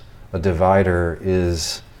factionalist, a divider,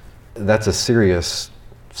 that's a serious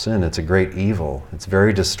sin. It's a great evil. It's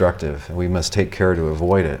very destructive, and we must take care to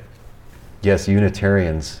avoid it. Yes,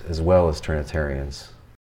 Unitarians as well as Trinitarians.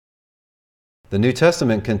 The New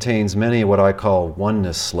Testament contains many what I call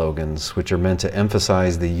oneness slogans, which are meant to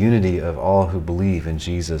emphasize the unity of all who believe in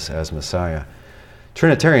Jesus as Messiah.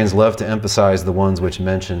 Trinitarians love to emphasize the ones which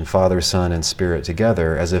mention Father, Son, and Spirit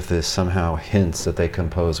together, as if this somehow hints that they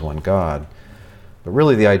compose one God. But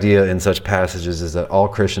really the idea in such passages is that all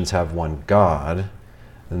Christians have one God,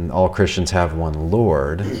 and all Christians have one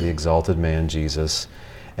Lord, the exalted man, Jesus.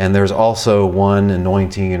 And there's also one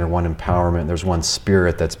anointing or one empowerment. There's one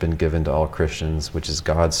Spirit that's been given to all Christians, which is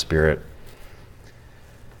God's Spirit.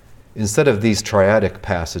 Instead of these triadic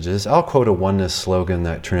passages, I'll quote a oneness slogan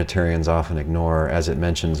that Trinitarians often ignore, as it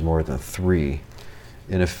mentions more than three.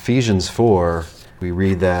 In Ephesians 4, we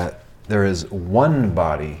read that there is one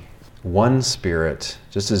body, one Spirit,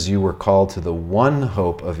 just as you were called to the one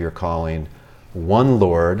hope of your calling, one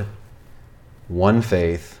Lord, one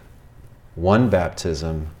faith, one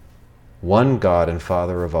baptism, one God and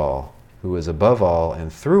Father of all, who is above all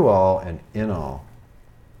and through all and in all.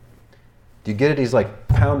 Do you get it? He's like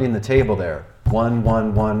pounding the table there. One,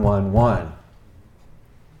 one, one, one, one.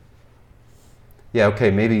 Yeah, okay,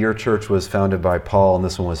 maybe your church was founded by Paul and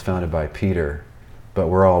this one was founded by Peter, but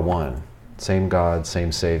we're all one. Same God,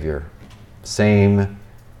 same Savior, same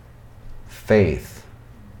faith.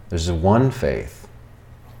 There's one faith,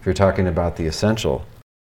 if you're talking about the essential.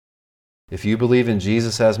 If you believe in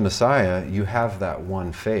Jesus as Messiah, you have that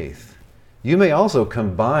one faith. You may also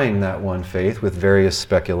combine that one faith with various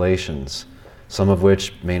speculations, some of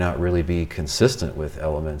which may not really be consistent with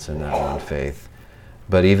elements in that one faith.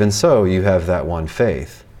 But even so, you have that one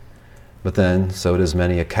faith. But then, so does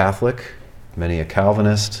many a Catholic, many a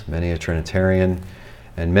Calvinist, many a Trinitarian,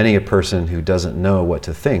 and many a person who doesn't know what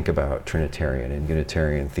to think about Trinitarian and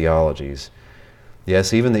Unitarian theologies.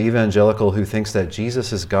 Yes, even the evangelical who thinks that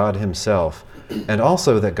Jesus is God himself, and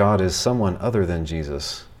also that God is someone other than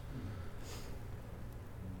Jesus.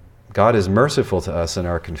 God is merciful to us in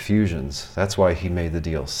our confusions. That's why he made the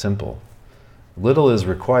deal simple. Little is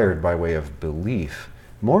required by way of belief.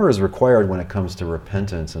 More is required when it comes to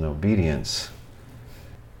repentance and obedience.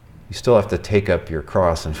 You still have to take up your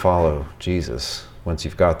cross and follow Jesus once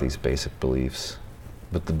you've got these basic beliefs.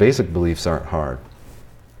 But the basic beliefs aren't hard.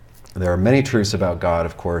 There are many truths about God,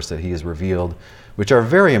 of course, that he has revealed, which are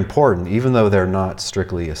very important, even though they're not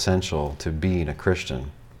strictly essential to being a Christian.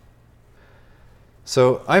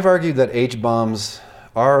 So I've argued that H-bombs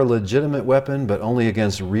are a legitimate weapon, but only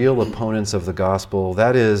against real opponents of the gospel.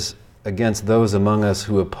 That is, against those among us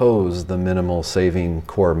who oppose the minimal saving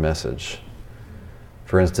core message.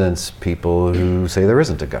 For instance, people who say there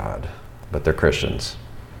isn't a God, but they're Christians.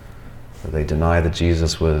 Or they deny that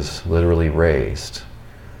Jesus was literally raised,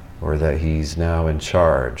 or that he's now in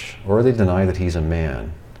charge, or they deny that he's a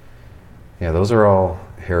man. Yeah, those are all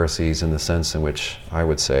heresies in the sense in which I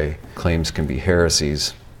would say claims can be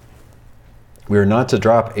heresies. We are not to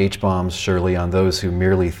drop H-bombs, surely, on those who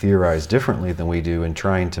merely theorize differently than we do in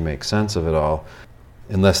trying to make sense of it all,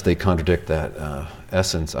 unless they contradict that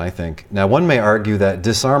essence, I think. Now, one may argue that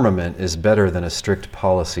disarmament is better than a strict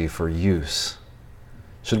policy for use.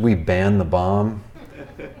 Should we ban the bomb?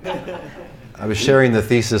 I was sharing the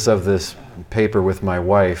thesis of this paper with my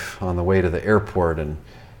wife on the way to the airport, and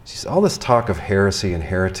she said, all this talk of heresy and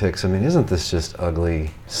heretics, I mean, isn't this just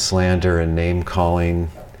ugly slander and name-calling?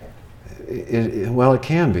 Well, it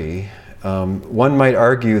can be. One might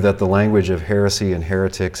argue that the language of heresy and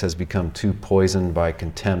heretics has become too poisoned by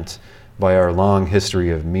contempt by our long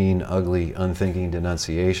history of mean, ugly, unthinking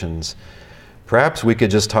denunciations. Perhaps we could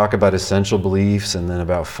just talk about essential beliefs and then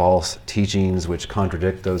about false teachings which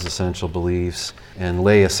contradict those essential beliefs and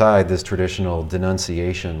lay aside this traditional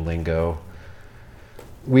denunciation lingo.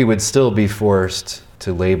 We would still be forced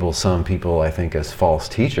to label some people, I think, as false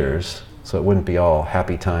teachers, so it wouldn't be all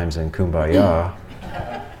happy times and kumbaya.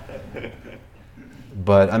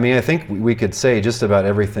 But I mean, I think we could say just about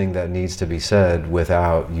everything that needs to be said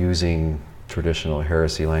without using traditional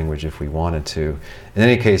heresy language if we wanted to. In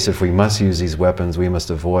any case, if we must use these weapons, we must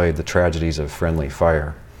avoid the tragedies of friendly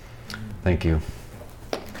fire. Thank you.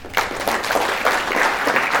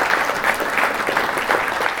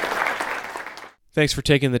 Thanks for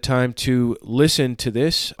taking the time to listen to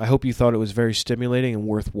this. I hope you thought it was very stimulating and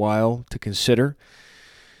worthwhile to consider.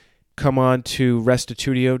 Come on to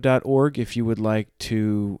restitutio.org if you would like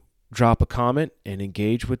to drop a comment and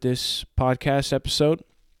engage with this podcast episode.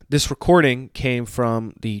 This recording came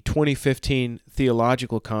from the 2015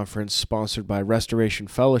 Theological Conference sponsored by Restoration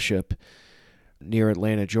Fellowship near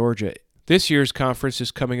Atlanta, Georgia. This year's conference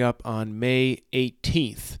is coming up on May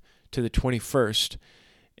 18th to the 21st.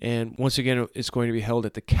 And once again, it's going to be held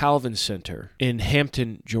at the Calvin Center in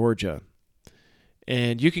Hampton, Georgia.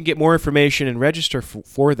 And you can get more information and register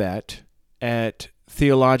for that at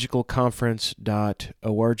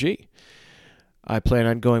theologicalconference.org. I plan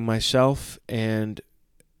on going myself, and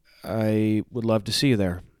I would love to see you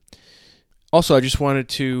there. Also, I just wanted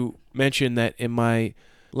to mention that in my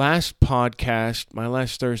last podcast, my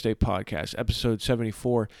last Thursday podcast, episode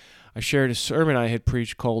 74, I shared a sermon I had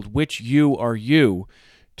preached called Which You Are You?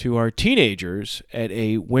 To our teenagers at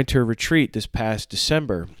a winter retreat this past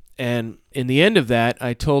December. And in the end of that,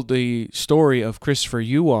 I told the story of Christopher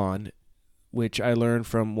Yuan, which I learned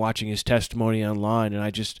from watching his testimony online, and I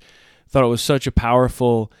just thought it was such a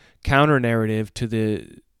powerful counter-narrative to the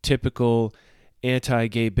typical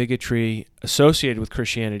anti-gay bigotry associated with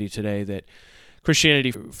Christianity today, that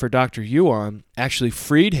Christianity for Dr. Yuan actually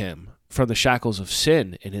freed him from the shackles of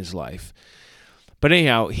sin in his life. But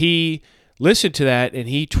anyhow, he listened to that, and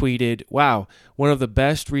he tweeted, "Wow, one of the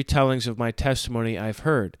best retellings of my testimony I've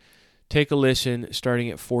heard. Take a listen starting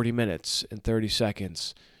at 40 minutes and 30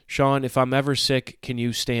 seconds. Sean, if I'm ever sick, can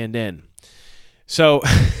you stand in?" So,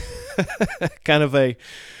 kind of a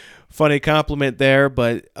funny compliment there,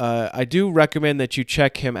 but I do recommend that you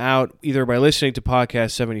check him out either by listening to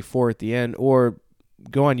podcast 74 at the end or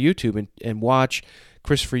go on YouTube and watch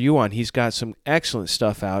Christopher Yuan. He's got some excellent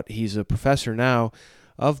stuff out. He's a professor now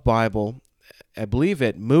of Bible, I believe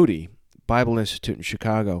at Moody Bible Institute in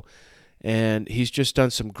Chicago, and he's just done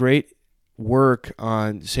some great work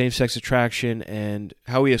on same-sex attraction and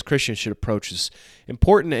how we as Christians should approach this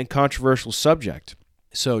important and controversial subject.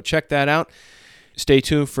 So check that out. Stay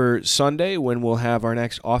tuned for Sunday when we'll have our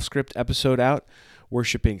next off-script episode out,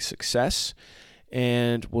 Worshiping Success,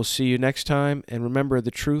 and we'll see you next time. And remember, the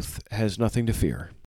truth has nothing to fear.